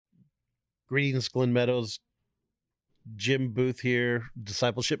Greetings, Glen Meadows. Jim Booth here,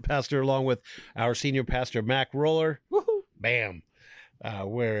 discipleship pastor, along with our senior pastor, Mac Roller. Woohoo! Bam.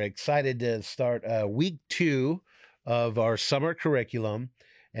 We're excited to start week 2 of our summer curriculum,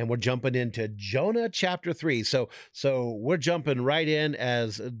 and we're jumping into Jonah chapter 3. So we're jumping right in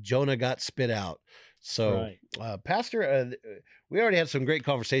as Jonah got spit out. So, Right. Pastor, we already had some great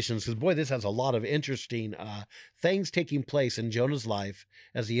conversations because, boy, this has a lot of interesting things taking place in Jonah's life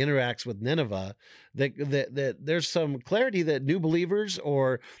as he interacts with Nineveh. That there's some clarity that new believers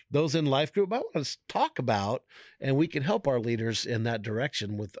or those in life group might want to talk about, and we can help our leaders in that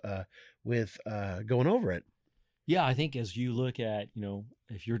direction with going over it. Yeah, I think as you look at,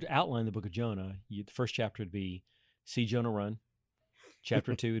 if you're to outline the book of Jonah, the first chapter would be see Jonah run.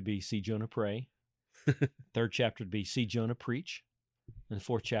 Chapter 2 would be see Jonah pray. Third chapter would be see Jonah preach. And the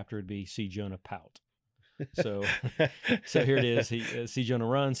fourth chapter would be see Jonah pout. So here it is. See Jonah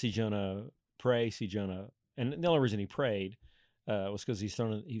run, see Jonah pray, see Jonah. And the only reason he prayed was because he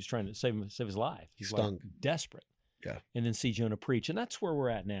was trying to save his life. He's like desperate. Yeah. And then see Jonah preach. And that's where we're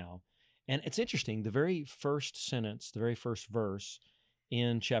at now. And it's interesting. The very first sentence, the very first verse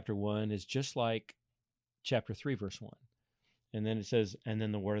in chapter 1 is just like chapter 3, verse 1. And then it says, and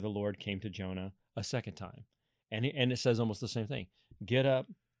then the word of the Lord came to Jonah a second time. And it says almost the same thing. Get up,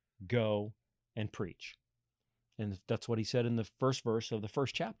 go, and preach. And that's what he said in the first verse of the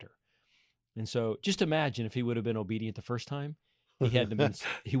first chapter. And so just imagine if he would have been obedient the first time, he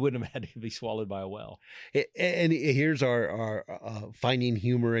wouldn't have had to be swallowed by a whale. And here's our finding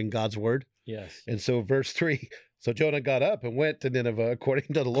humor in God's word. Yes. And so verse 3, so Jonah got up and went to Nineveh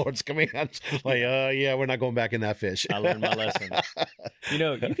according to the Lord's commands. Yeah, we're not going back in that fish. I learned my lesson.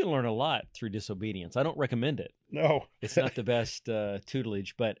 You can learn a lot through disobedience. I don't recommend it. No. It's not the best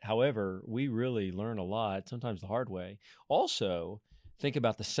tutelage, but however, we really learn a lot, sometimes the hard way. Also, think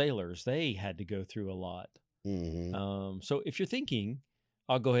about the sailors. They had to go through a lot. Mm-hmm. So if you're thinking,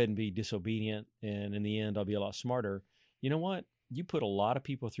 I'll go ahead and be disobedient, and in the end, I'll be a lot smarter. You know what? You put a lot of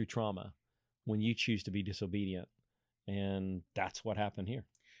people through trauma when you choose to be disobedient. And that's what happened here.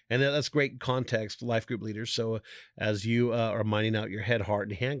 And that's great context, life group leaders. So as you are mining out your head, heart,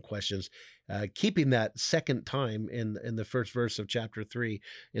 and hand questions, keeping that second time in the first verse of chapter 3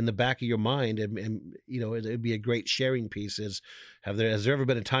 in the back of your mind, and it'd be a great sharing piece has there ever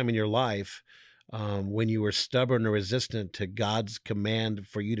been a time in your life when you were stubborn or resistant to God's command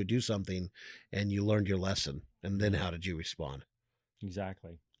for you to do something and you learned your lesson? And then how did you respond?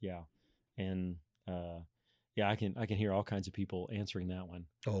 Exactly. Yeah. And, I can hear all kinds of people answering that one.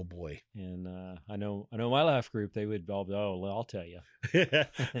 Oh boy! And I know my life group, they would all, well, I'll tell you. Yeah.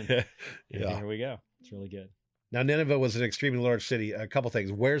 Here we go. It's really good. Now Nineveh was an extremely large city. A couple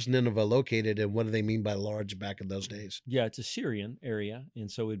things: where's Nineveh located, and what do they mean by large back in those days? Yeah, it's a Syrian area, and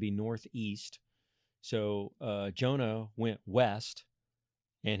so it'd be northeast. So Jonah went west,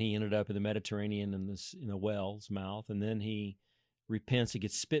 and he ended up in the Mediterranean in the whale's mouth, and then he repents, he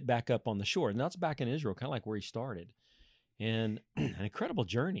gets spit back up on the shore. And that's back in Israel, kind of like where he started. And an incredible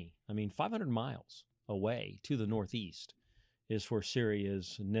journey. 500 miles away to the northeast is where Syria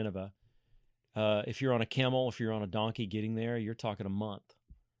is, Nineveh. If you're on a camel, if you're on a donkey getting there, you're talking a month.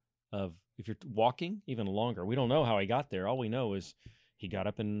 If you're walking, even longer. We don't know how he got there. All we know is he got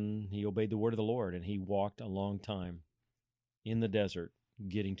up and he obeyed the word of the Lord, and he walked a long time in the desert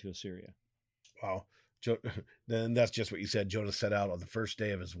getting to Assyria. Wow. Then that's just what you said. Jonah set out on the first day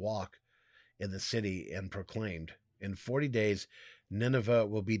of his walk in the city and proclaimed, in 40 days, Nineveh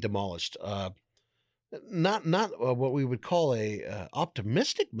will be demolished. Not what we would call a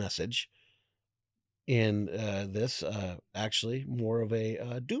optimistic message in this, actually more of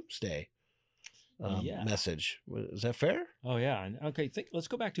a doomsday message. Is that fair? Oh, yeah. Okay, let's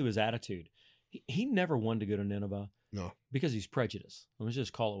go back to his attitude. He never wanted to go to Nineveh. No. Because he's prejudiced. Let's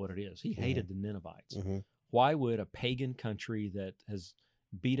just call it what it is. He hated the Ninevites. Mm-hmm. Why would a pagan country that has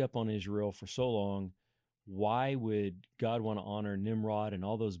beat up on Israel for so long, why would God want to honor Nimrod and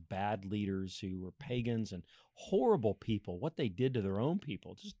all those bad leaders who were pagans and horrible people, what they did to their own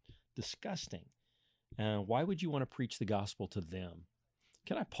people, just disgusting. Why would you want to preach the gospel to them?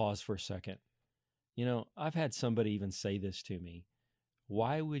 Can I pause for a second? I've had somebody even say this to me.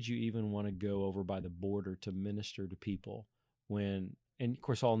 Why would you even want to go over by the border to minister to people when, and of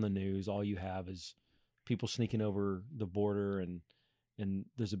course, all in the news, all you have is people sneaking over the border and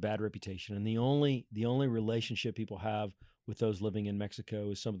there's a bad reputation. And the only relationship people have with those living in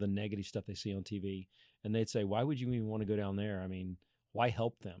Mexico is some of the negative stuff they see on TV. And they'd say, why would you even want to go down there? Why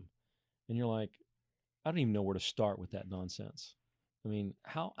help them? And you're like, I don't even know where to start with that nonsense.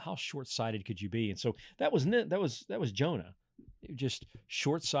 How short-sighted could you be? And so that was Jonah. Just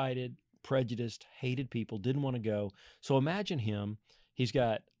short-sighted, prejudiced, hated people, didn't want to go. So imagine him. He's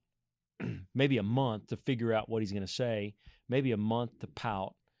got maybe a month to figure out what he's going to say, maybe a month to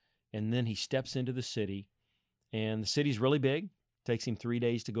pout. And then he steps into the city, and the city's really big. Takes him 3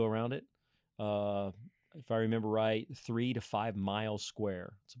 days to go around it. If I remember right, 3 to 5 miles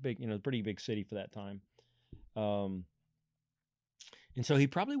square. It's a big, pretty big city for that time. And so he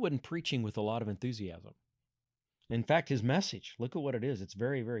probably wasn't preaching with a lot of enthusiasm. In fact, his message, look at what it is. It's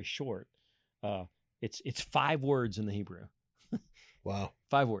very, very short. It's 5 words in the Hebrew. Wow.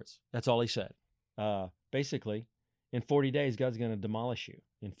 5 words. That's all he said. Basically, in 40 days, God's going to demolish you.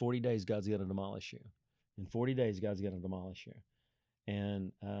 In 40 days, God's going to demolish you. In 40 days, God's going to demolish you.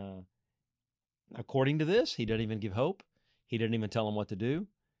 And according to this, he doesn't even give hope. He doesn't even tell him what to do.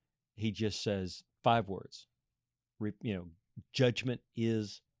 He just says 5 words. Judgment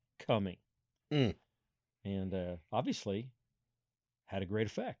is coming. Mm. And obviously had a great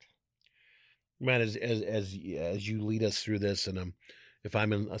effect. Man, as you lead us through this, and if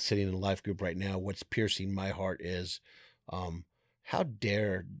I'm sitting in a life group right now, what's piercing my heart is, how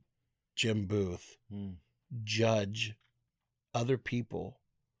dare Jim Booth judge other people,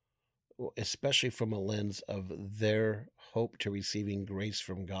 especially from a lens of their hope to receiving grace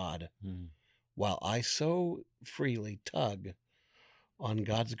from God, while I so freely tug on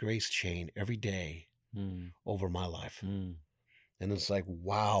God's grace chain every day over my life. And it's like,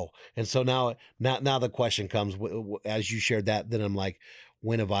 wow. And so now the question comes, as you shared that, then I'm like,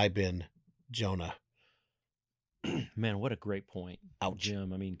 when have I been Jonah? Man, what a great point. Ouch.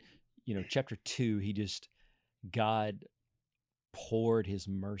 Jim. I mean, chapter 2, God poured his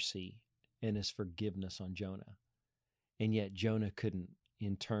mercy and his forgiveness on Jonah. And yet Jonah couldn't,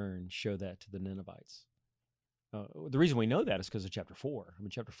 in turn, show that to the Ninevites. The reason we know that is because of chapter 4. I mean,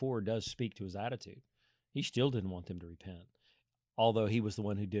 chapter 4 does speak to his attitude. He still didn't want them to repent, although he was the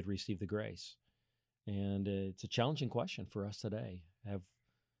one who did receive the grace. And it's a challenging question for us today.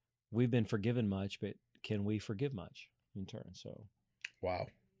 We've been forgiven much, but can we forgive much in turn? So, wow,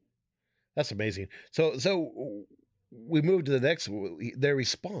 that's amazing. So we move to the next, their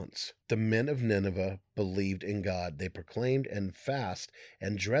response. The men of Nineveh believed in God. They proclaimed and fast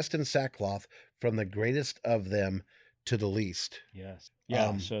and dressed in sackcloth, from the greatest of them to the least. Yes.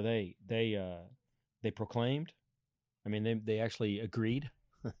 Yeah. So they proclaimed. I mean, they actually agreed.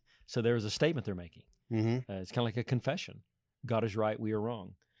 So there was a statement they're making. Mm-hmm. It's kind of like a confession. God is right. We are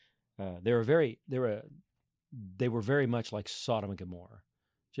wrong. They were very much like Sodom and Gomorrah,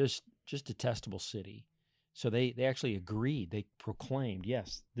 just detestable city. So they actually agreed. They proclaimed,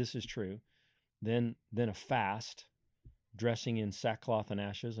 yes, this is true. Then a fast, dressing in sackcloth and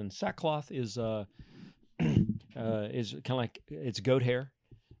ashes. And sackcloth is kind of like, it's goat hair,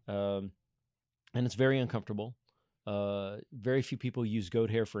 and it's very uncomfortable. Very few people use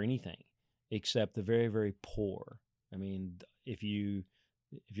goat hair for anything except the very, very poor. I mean, if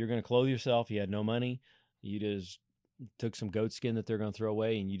you're going to clothe yourself, you had no money, you just took some goat skin that they're going to throw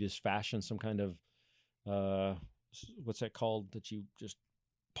away, and you just fashion some kind of what's that called, that you just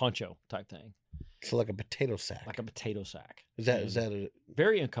poncho type thing. So like a potato sack. Like a potato sack. Is that a,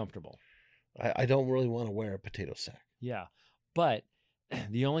 very uncomfortable? I don't really want to wear a potato sack. Yeah, but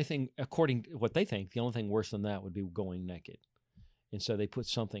the only thing, according to what they think, the only thing worse than that would be going naked. And so they put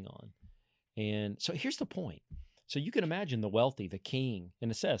something on. And so here's the point. So you can imagine the wealthy, the king, and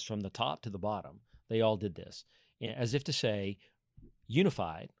it says from the top to the bottom, they all did this, as if to say,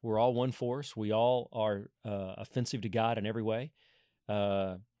 unified. We're all one force. We all are offensive to God in every way.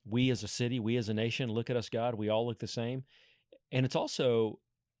 We as a city, we as a nation, look at us, God, we all look the same. And it's also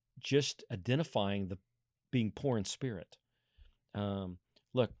just identifying the being poor in spirit.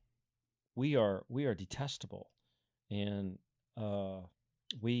 Look, we are detestable, and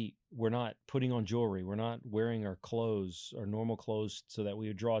we're not putting on jewelry. We're not wearing our clothes, our normal clothes, so that we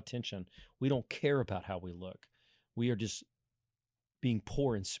would draw attention. We don't care about how we look. We are just being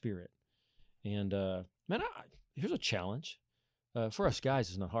poor in spirit. And man, here's a challenge for us guys.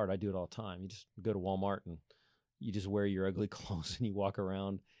 It's not hard. I do it all the time. You just go to Walmart and you just wear your ugly clothes and you walk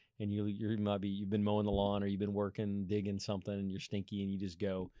around, and you've been mowing the lawn, or you've been working, digging something, and you're stinky, and you just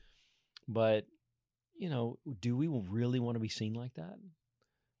go. But do we really want to be seen like that?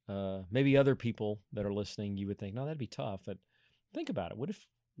 Maybe other people that are listening, you would think, no, that'd be tough. But think about it. What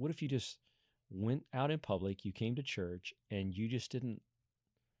if you just went out in public, you came to church, and you just didn't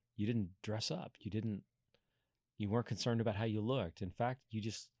dress up. You weren't concerned about how you looked. In fact, you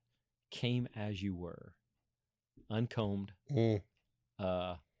just came as you were, uncombed, unkept.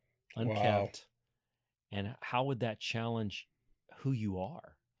 Wow. And how would that challenge who you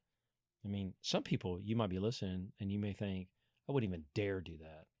are? I mean, some people, you might be listening and you may think, I wouldn't even dare do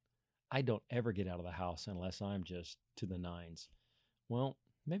that. I don't ever get out of the house unless I'm just to the nines. Well,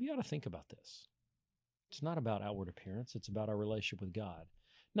 maybe you ought to think about this. It's not about outward appearance. It's about our relationship with God.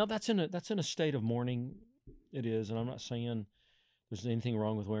 Now, that's in a state of mourning. It is, and I'm not saying there's anything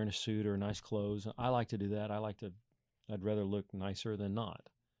wrong with wearing a suit or nice clothes. I like to do that. I'd rather look nicer than not.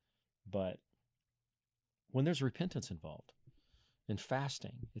 But when there's repentance involved and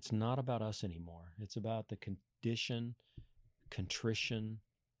fasting, it's not about us anymore. It's about the condition, contrition,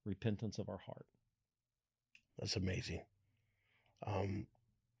 repentance of our heart. That's amazing.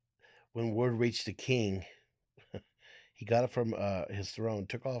 When word reached the king, he got up from his throne,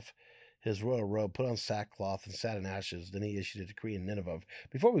 took off his royal robe, put on sackcloth, and sat in ashes. Then he issued a decree in Nineveh.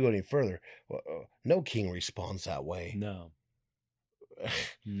 Before we go any further, no king responds that way. No.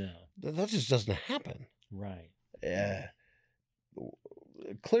 No. That just doesn't happen. Right.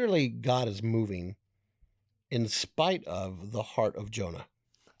 Clearly, God is moving in spite of the heart of Jonah.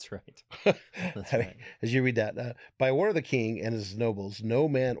 That's right. That's right. As you read that, by order of the king and his nobles, no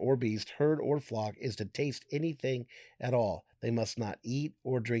man or beast, herd or flock is to taste anything at all. They must not eat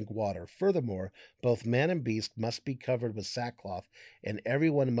or drink water. Furthermore, both man and beast must be covered with sackcloth, and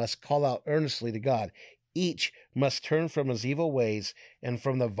everyone must call out earnestly to God. Each must turn from his evil ways and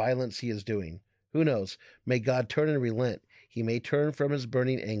from the violence he is doing. Who knows? May God turn and relent. He may turn from his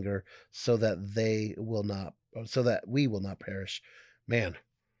burning anger so that we will not perish. Man.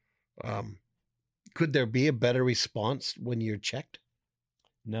 Could there be a better response when you're checked?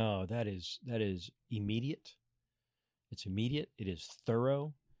 No, that is immediate. It's immediate. It is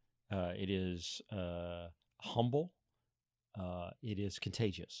thorough. It is humble. It is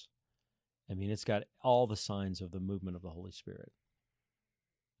contagious. I mean, it's got all the signs of the movement of the Holy Spirit.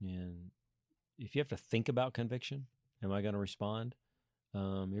 And if you have to think about conviction, am I going to respond?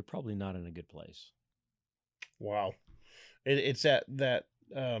 You're probably not in a good place. Wow. It's that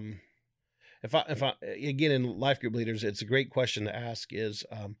if I again, in life group leaders, it's a great question to ask is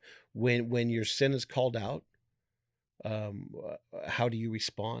when your sin is called out, how do you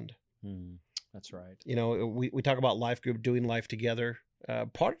respond? That's right. You know, we talk about life group, doing life together.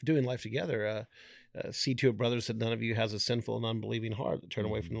 Part of doing life together, see to it, brothers, that none of you has a sinful and unbelieving heart that turn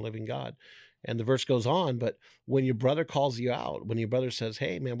away from the living God. And the verse goes on, but when your brother calls you out, when your brother says,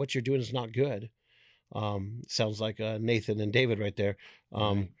 hey, man, what you're doing is not good. Sounds like Nathan and David right there.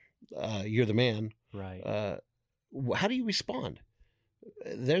 Right. You're the man. Right. How do you respond?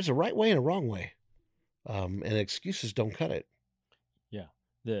 There's a right way and a wrong way. And excuses don't cut it. Yeah.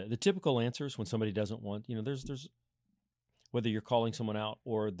 The typical answers when somebody doesn't want, there's whether you're calling someone out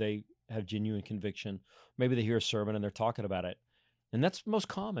or they have genuine conviction, maybe they hear a sermon and they're talking about it. And that's most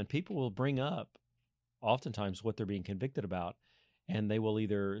common. People will bring up oftentimes what they're being convicted about, and they will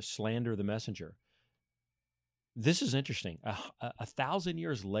either slander the messenger. This is interesting. 1,000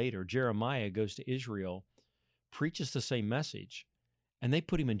 years later, Jeremiah goes to Israel, preaches the same message, and they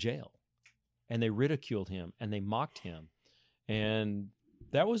put him in jail, and they ridiculed him, and they mocked him. And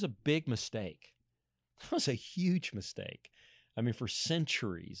that was a big mistake. That was a huge mistake. I mean, for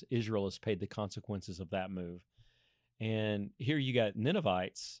centuries, Israel has paid the consequences of that move. And here you got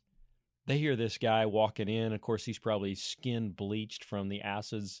Ninevites. They hear this guy walking in. Of course, he's probably skin bleached from the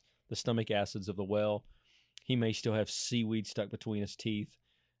acids, the stomach acids of the well. He may still have seaweed stuck between his teeth.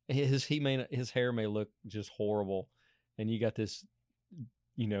 His hair may look just horrible. And you got this,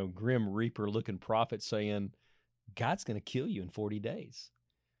 Grim Reaper looking prophet saying, God's going to kill you in 40 days.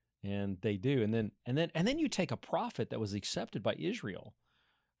 And they do. And then you take a prophet that was accepted by Israel,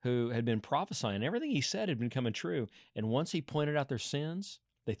 who had been prophesying. Everything he said had been coming true. And once he pointed out their sins,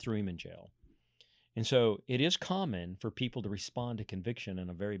 they threw him in jail. And so it is common for people to respond to conviction in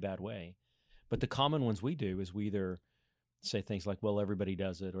a very bad way. But the common ones we do is we either say things like, well, everybody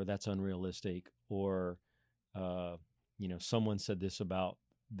does it, or that's unrealistic, or, someone said this about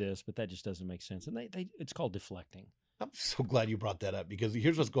this, but that just doesn't make sense. And it's called deflecting. I'm so glad you brought that up, because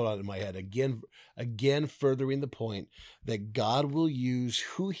here's what's going on in my head. Again, furthering the point that God will use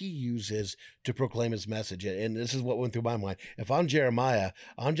who he uses to proclaim his message. And this is what went through my mind. If I'm Jeremiah,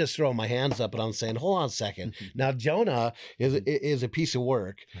 I'm just throwing my hands up and I'm saying, hold on a second. Now, Jonah is a piece of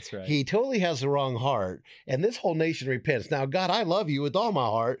work. That's right. He totally has the wrong heart. And this whole nation repents. Now, God, I love you with all my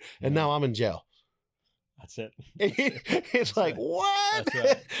heart. And now I'm in jail. That's it. It's like, what? That's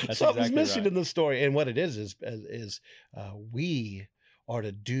right. That's Something's exactly missing right. in the story. And what it is we are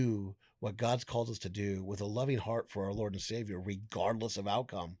to do what God's called us to do with a loving heart for our Lord and Savior, regardless of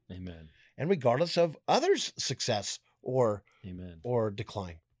outcome. Amen. And regardless of others' success or Amen. or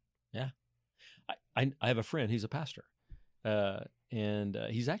decline. Yeah. I have a friend, he's a pastor, and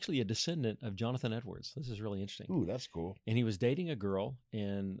he's actually a descendant of Jonathan Edwards. This is really interesting. Ooh, that's cool. And he was dating a girl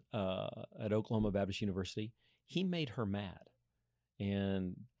at Oklahoma Baptist University. He made her mad,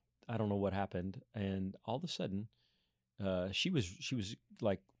 and I don't know what happened. And all of a sudden, she was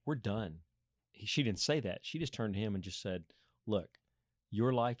like, "We're done." She didn't say that. She just turned to him and just said, "Look,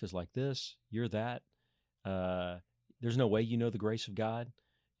 your life is like this. You're that. There's no way you know the grace of God,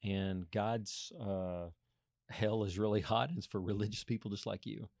 and God's hell is really hot. And it's for religious people just like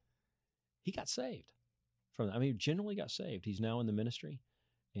you." He got saved from that. I mean, generally got saved. He's now in the ministry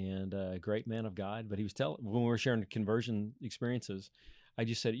and a great man of God. But he was telling, when we were sharing the conversion experiences, I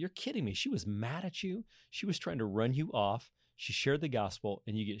just said, "You're kidding me. She was mad at you. She was trying to run you off. She shared the gospel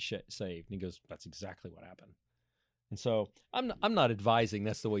and you get saved." And he goes, "That's exactly what happened." And so I'm not advising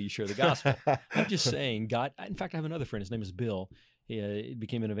that's the way you share the gospel. I'm just saying God. In fact, I have another friend. His name is Bill. He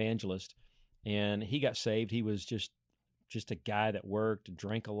became an evangelist, and he got saved. He was just a guy that worked,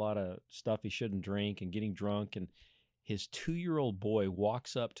 drank a lot of stuff he shouldn't drink, and getting drunk. And his 2-year-old boy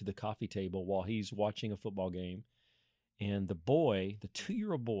walks up to the coffee table while he's watching a football game, and the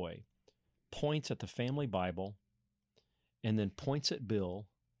 2-year-old boy, points at the family Bible, and then points at Bill,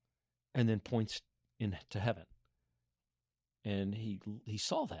 and then points into heaven. And he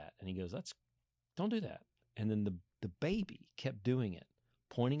saw that, and he goes, don't do that. And then the baby kept doing it,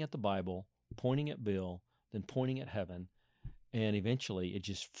 pointing at the Bible, pointing at Bill, then pointing at heaven. And eventually it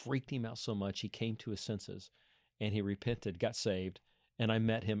just freaked him out so much he came to his senses, and he repented, got saved, and I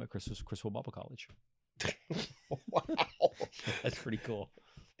met him at Criswell Bible College. Wow. That's pretty cool.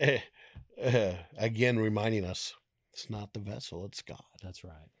 Again, reminding us, it's not the vessel, it's God. That's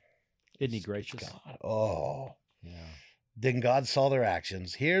right. Isn't he gracious? God. Oh. Yeah. Then God saw their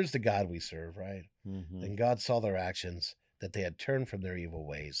actions. Here's the God we serve, right? Mm-hmm. Then God saw their actions, that they had turned from their evil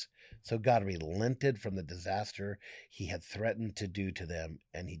ways. So God relented from the disaster he had threatened to do to them,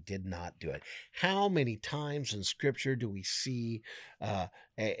 and he did not do it. How many times in Scripture do we see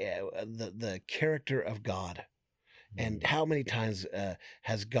the character of God? And how many times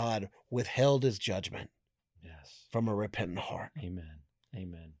has God withheld his judgment from a repentant heart? Amen.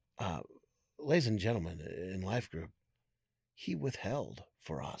 Amen. Ladies and gentlemen, in Life Group, he withheld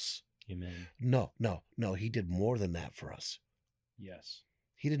for us. Amen. No. He did more than that for us. Yes.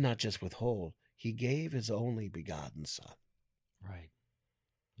 He did not just withhold. He gave his only begotten Son. Right.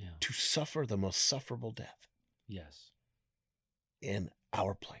 Yeah. To suffer the most sufferable death. Yes. In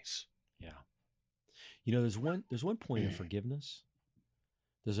our place. Yeah. You know, there's one point of forgiveness.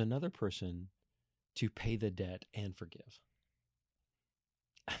 There's another person to pay the debt and forgive.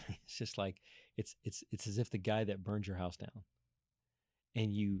 It's just like it's as if the guy that burned your house down,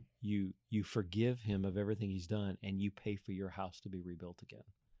 and you forgive him of everything he's done, and you pay for your house to be rebuilt again.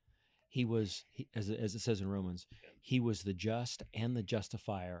 As it says in Romans, he was the just and the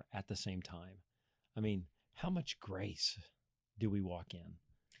justifier at the same time. I mean, how much grace do we walk in?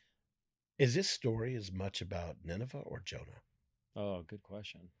 Is this story as much about Nineveh or Jonah? Oh, good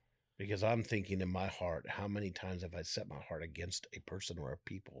question. Because I'm thinking in my heart, how many times have I set my heart against a person or a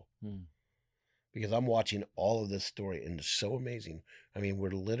people? Because I'm watching all of this story, and it's so amazing. I mean,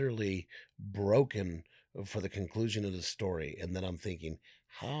 we're literally broken for the conclusion of the story. And then I'm thinking,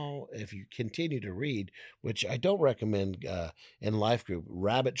 how, if you continue to read, which I don't recommend in Life Group,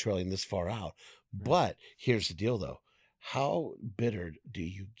 rabbit trailing this far out. But here's the deal, though. How bitter do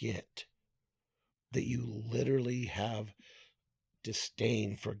you get that you literally have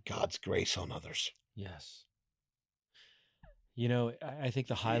disdain for God's grace on others? Yes. You know, I think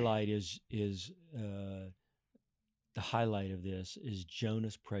the highlight is the highlight of this is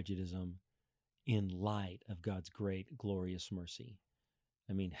Jonah's prejudice in light of God's great, glorious mercy.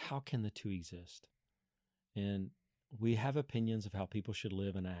 I mean, how can the two exist? And we have opinions of how people should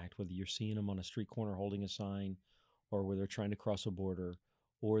live and act, whether you're seeing them on a street corner holding a sign, or whether they're trying to cross a border,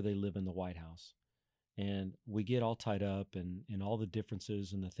 or they live in the White House. And we get all tied up in all the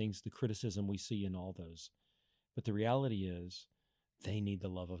differences and the things, the criticism we see in all those. But the reality is they need the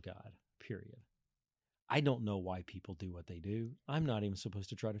love of God, period. I don't know why people do what they do. I'm not even supposed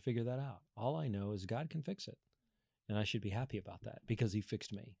to try to figure that out. All I know is God can fix it. And I should be happy about that because he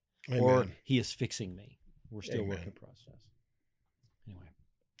fixed me. Amen. Or he is fixing me. We're still work in process. Anyway.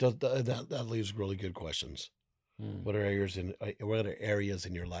 That leaves really good questions. What are areas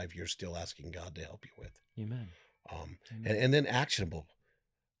in your life you're still asking God to help you with? Amen. And then actionable.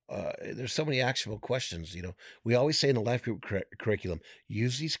 There's so many actionable questions. You know, we always say in the Life Group curriculum,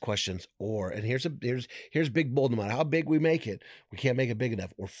 use these questions, and here's big bold. No matter how big we make it, we can't make it big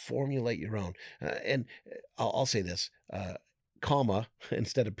enough. Or formulate your own. And I'll say this: comma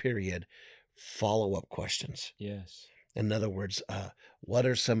instead of period. Follow up questions. Yes. In other words, what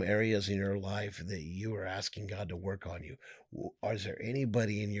are some areas in your life that you are asking God to work on you? Is there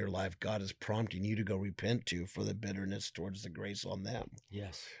anybody in your life God is prompting you to go repent to for the bitterness towards the grace on them?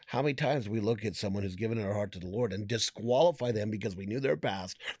 Yes. How many times we look at someone who's given their heart to the Lord and disqualify them because we knew their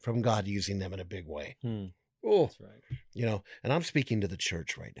past from God using them in a big way? Oh, That's right. And I'm speaking to the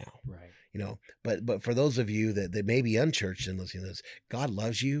church right now. Right. But for those of you that may be unchurched and listening to this, God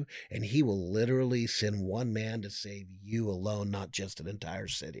loves you, and he will literally send one man to save you alone, not just an entire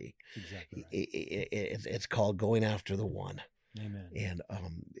city. Exactly right. It's called going after the one. Amen. And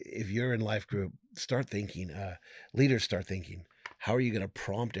if you're in life group, start thinking, leaders start thinking, how are you going to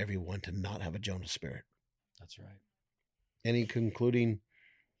prompt everyone to not have a Jonah spirit? That's right. Any concluding?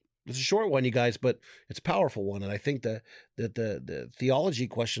 It's a short one, you guys, but it's a powerful one. And I think that the theology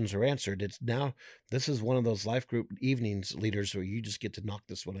questions are answered. It's now, this is one of those life group evenings, leaders, where you just get to knock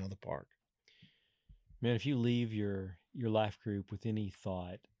this one out of the park. Man, if you leave your life group with any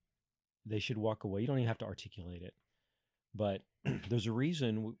thought, they should walk away. You don't even have to articulate it. But there's a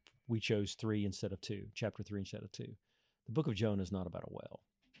reason we chose 3 instead of 2, chapter 3 instead of 2. The book of Jonah is not about a well.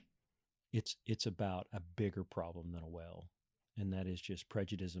 It's about a bigger problem than a well. And that is just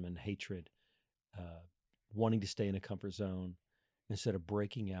prejudice and hatred, wanting to stay in a comfort zone instead of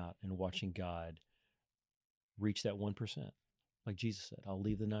breaking out and watching God reach that 1%. Like Jesus said, I'll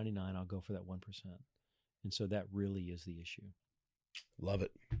leave the 99, I'll go for that 1%. And so that really is the issue. Love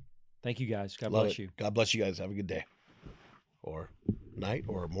it. Thank you, guys. God Love bless it. you. God bless you guys. Have a good day. Or night,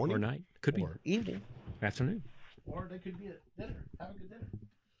 or morning. Or night. Could be. Or evening. Afternoon. Or they could be at dinner. Have a good dinner.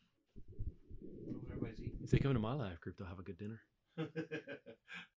 What everybody's eating. If they come into my life group, they'll have a good dinner.